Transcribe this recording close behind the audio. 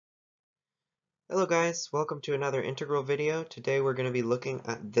Hello guys, welcome to another integral video. Today we're going to be looking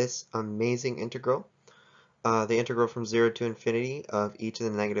at this amazing integral, the integral from 0 to infinity of e to the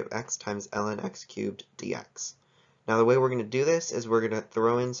negative x times ln x cubed dx. Now the way we're going to do this is we're going to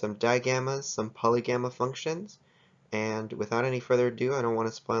throw in some digammas, some polygamma functions, and without any further ado, I don't want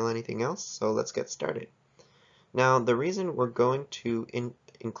to spoil anything else, so let's get started. Now the reason we're going to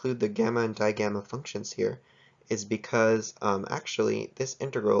include the gamma and digamma functions here is because actually this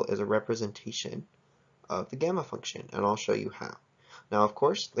integral is a representation of the gamma function, and I'll show you how. Now, of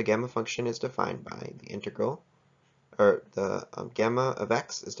course, the gamma function is defined by the integral, or the gamma of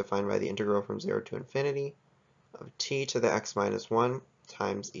x is defined by the integral from 0 to infinity of t to the x minus 1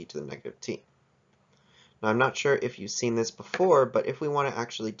 times e to the negative t. Now, I'm not sure if you've seen this before, but if we want to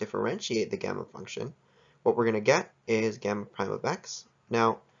actually differentiate the gamma function, what we're going to get is gamma prime of x.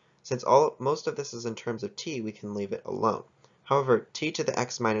 Now, since most of this is in terms of t, we can leave it alone. However, t to the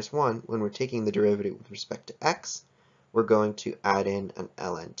x minus 1, when we're taking the derivative with respect to x, we're going to add in an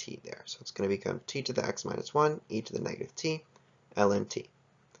ln t there. So it's going to become t to the x minus 1, e to the negative t, ln t,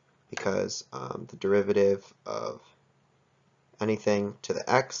 because the derivative of anything to the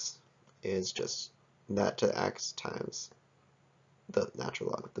x is just that to the x times the natural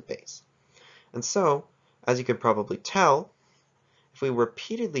log of the base. And so, as you can probably tell, if we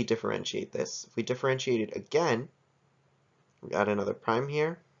repeatedly differentiate this, if we differentiate it again, we add another prime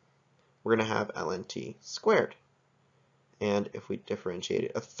here, we're going to have ln t squared. And if we differentiate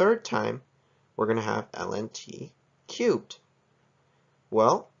it a third time, we're going to have ln t cubed.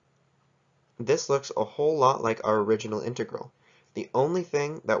 Well, this looks a whole lot like our original integral. The only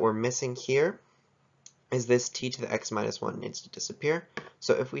thing that we're missing here is this t to the x minus 1 needs to disappear.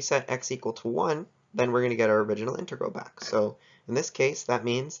 So if we set x equal to 1, then we're going to get our original integral back. So in this case, that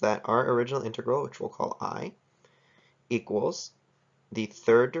means that our original integral, which we'll call I, equals the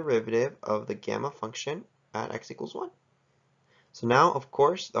third derivative of the gamma function at x equals 1. So now, of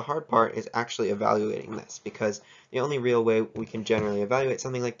course, the hard part is actually evaluating this, because the only real way we can generally evaluate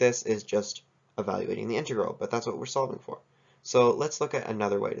something like this is just evaluating the integral, but that's what we're solving for. So let's look at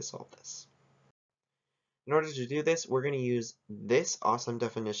another way to solve this. In order to do this, we're going to use this awesome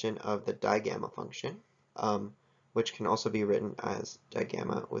definition of the digamma function, which can also be written as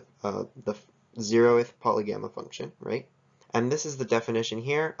digamma with the zeroth polygamma function, right? And this is the definition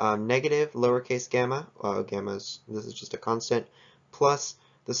here, negative lowercase gamma, this is just a constant, plus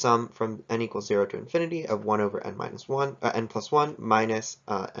the sum from n equals 0 to infinity of 1 over n minus 1, n plus 1 minus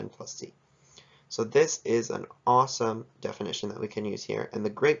n plus c. So this is an awesome definition that we can use here, and the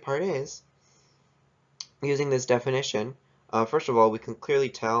great part is, using this definition, first of all, we can clearly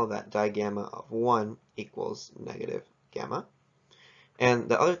tell that digamma of 1 equals negative gamma. And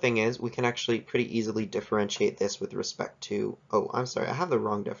the other thing is, we can actually pretty easily differentiate this with respect to, oh, I'm sorry, I have the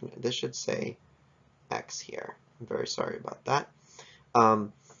wrong definition. This should say x here. I'm very sorry about that.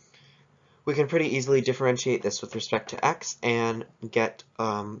 We can pretty easily differentiate this with respect to x and get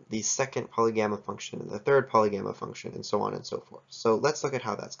the second polygamma function and the third polygamma function and so on and so forth. So let's look at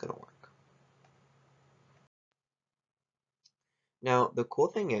how that's going to work. Now, the cool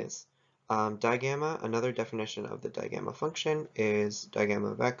thing is, digamma, another definition of the digamma function is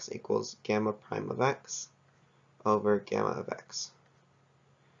digamma of x equals gamma prime of x over gamma of x.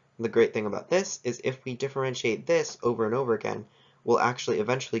 And the great thing about this is if we differentiate this over and over again, we'll actually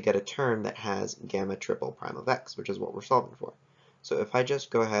eventually get a term that has gamma triple prime of x, which is what we're solving for. So if I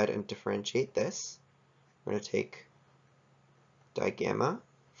just go ahead and differentiate this, we're going to take digamma,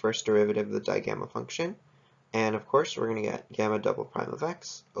 first derivative of the digamma function, and of course, we're going to get gamma double prime of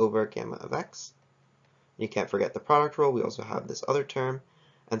x over gamma of x. You can't forget the product rule. We also have this other term.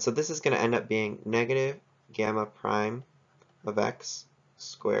 And so this is going to end up being negative gamma prime of x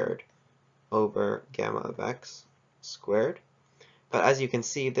squared over gamma of x squared. But as you can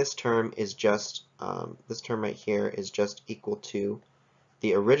see, this term is just, this term right here is just equal to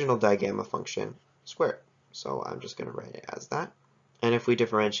the original digamma function squared. So I'm just going to write it as that. And if we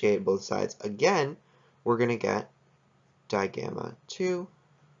differentiate both sides again, we're going to get digamma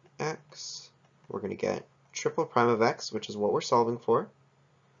 2x, we're going to get triple prime of x, which is what we're solving for,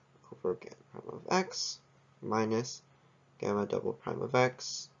 over gamma prime of x, minus gamma double prime of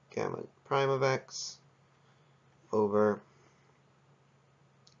x, gamma prime of x, over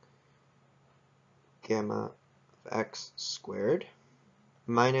gamma of x squared,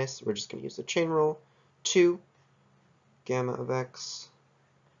 minus, we're just going to use the chain rule, 2 gamma of x,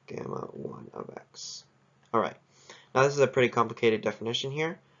 gamma 1 of x. Alright, now this is a pretty complicated definition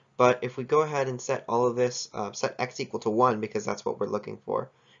here, but if we go ahead and set all of this, set x equal to 1 because that's what we're looking for,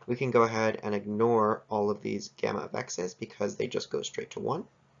 we can go ahead and ignore all of these gamma of x's because they just go straight to 1.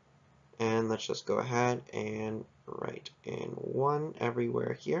 And let's just go ahead and write in 1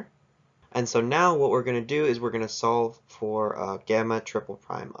 everywhere here. And so now what we're going to do is we're going to solve for gamma triple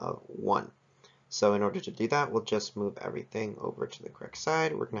prime of 1. So in order to do that, we'll just move everything over to the correct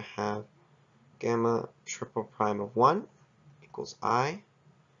side. We're going to have gamma triple prime of 1 equals I.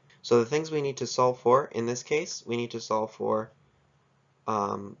 So the things we need to solve for in this case, we need to solve for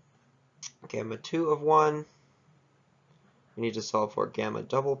gamma 2 of 1. We need to solve for gamma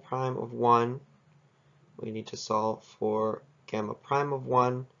double prime of 1. We need to solve for gamma prime of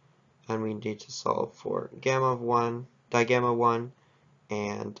 1. And we need to solve for gamma of 1, digamma 1,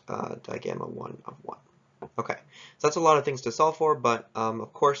 and digamma 1 of 1. Okay, so that's a lot of things to solve for, but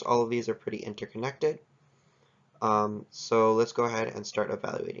of course all of these are pretty interconnected. So let's go ahead and start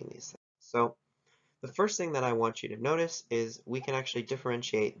evaluating these things. So the first thing that I want you to notice is we can actually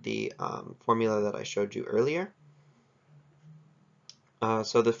differentiate the formula that I showed you earlier.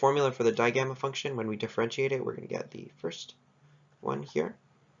 So the formula for the digamma function, when we differentiate it, we're going to get the first one here.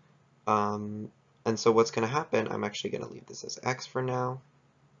 And so what's going to happen, I'm actually going to leave this as x for now,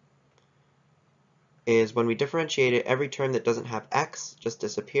 is when we differentiate it, every term that doesn't have x just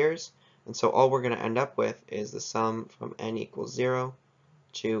disappears. And so all we're going to end up with is the sum from n equals 0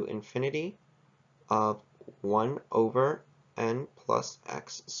 to infinity of 1 over n plus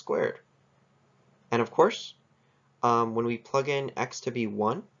x squared. And of course, when we plug in x to be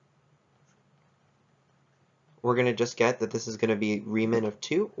 1, we're going to just get that this is going to be Riemann of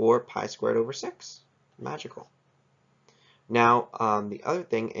 2 or pi squared over 6. Magical. Now, the other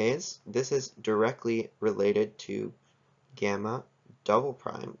thing is this is directly related to gamma double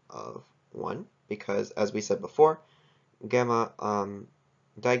prime of 1 because, as we said before, gamma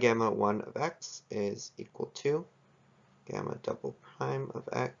digamma 1 of x is equal to gamma double prime of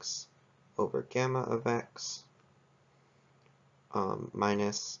x over gamma of x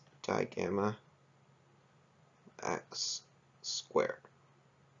minus digamma x squared.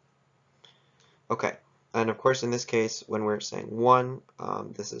 Okay, and of course in this case when we're saying 1,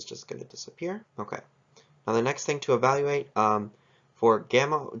 this is just going to disappear. Okay, now the next thing to evaluate for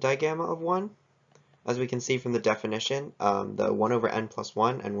digamma of 1, as we can see from the definition, the 1 over n plus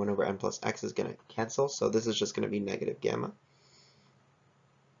 1 and 1 over n plus x is going to cancel, so this is just going to be negative gamma.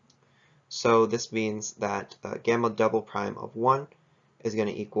 So this means that gamma double prime of 1 is going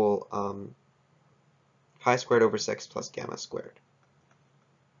to equal pi squared over 6 plus gamma squared.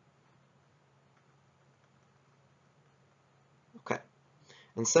 Okay,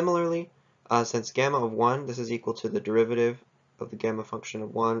 and similarly, since gamma of 1, this is equal to the derivative of the gamma function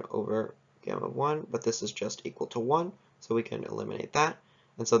of 1 over gamma of 1, but this is just equal to 1, so we can eliminate that,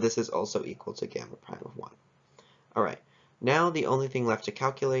 and so this is also equal to gamma prime of 1. Alright, now the only thing left to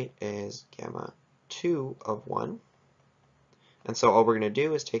calculate is gamma 2 of 1, and so all we're going to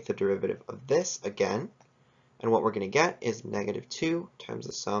do is take the derivative of this again, and what we're going to get is negative 2 times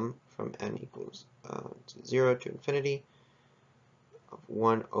the sum from n equals 0 to infinity of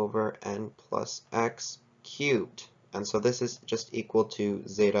 1 over n plus x cubed. And so this is just equal to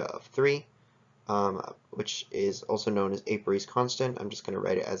zeta of 3, which is also known as Apéry's constant. I'm just going to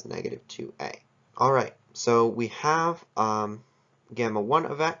write it as negative 2a. Alright, so we have gamma 1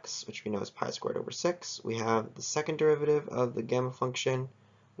 of x, which we know is pi squared over 6. We have the second derivative of the gamma function.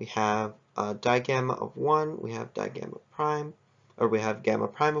 We have digamma of 1, we have digamma prime, or we have gamma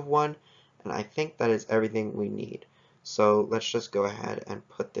prime of 1, and I think that is everything we need. So let's just go ahead and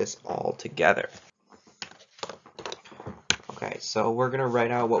put this all together. Okay, so we're going to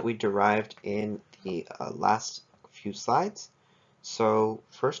write out what we derived in the last few slides. So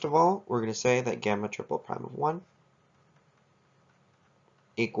first of all, we're going to say that gamma triple prime of 1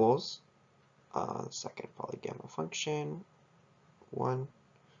 equals second polygamma function 1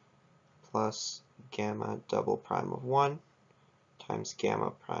 plus gamma double prime of 1 times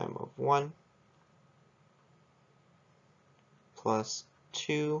gamma prime of 1 plus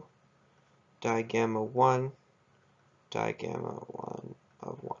 2 digamma 1 digamma 1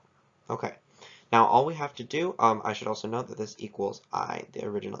 of 1. Okay, now all we have to do, I should also note that this equals I, the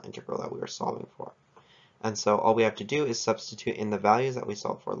original integral that we were solving for. And so all we have to do is substitute in the values that we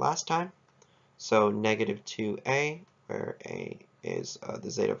solved for last time. So negative 2a, where a is the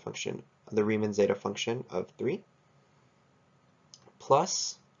zeta function, the Riemann zeta function of 3,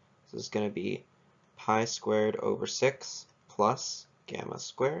 plus, this is going to be pi squared over 6 plus gamma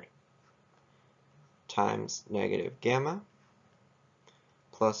squared times negative gamma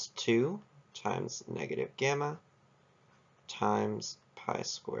plus 2 times negative gamma times pi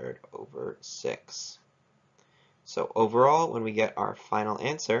squared over 6. So overall, when we get our final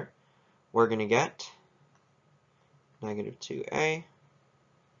answer, we're going to get negative 2a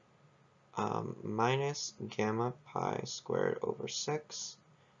minus gamma pi squared over 6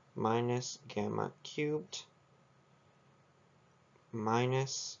 minus gamma cubed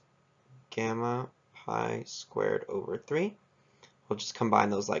minus gamma pi squared over 3. We'll just combine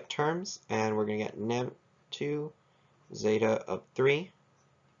those like terms, and we're going to get neg 2 zeta of 3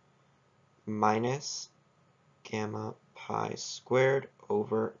 minus gamma pi squared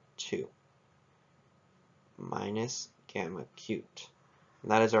over 2 minus gamma cubed.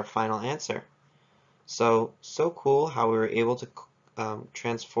 And that is our final answer. So cool how we were able to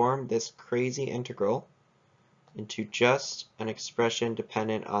transform this crazy integral into just an expression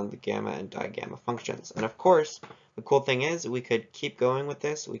dependent on the gamma and digamma functions. And of course, the cool thing is we could keep going with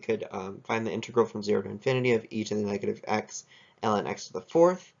this. We could find the integral from 0 to infinity of e to the negative x ln x to the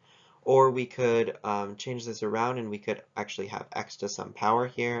fourth, or we could change this around and we could actually have x to some power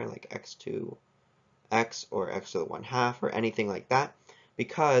here, like x to x or x to the 1/2 or anything like that,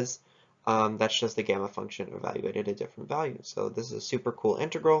 because that's just the gamma function evaluated at different values. So this is a super cool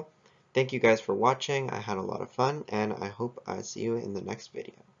integral. Thank you guys for watching. I had a lot of fun, and I hope I see you in the next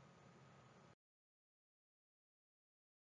video.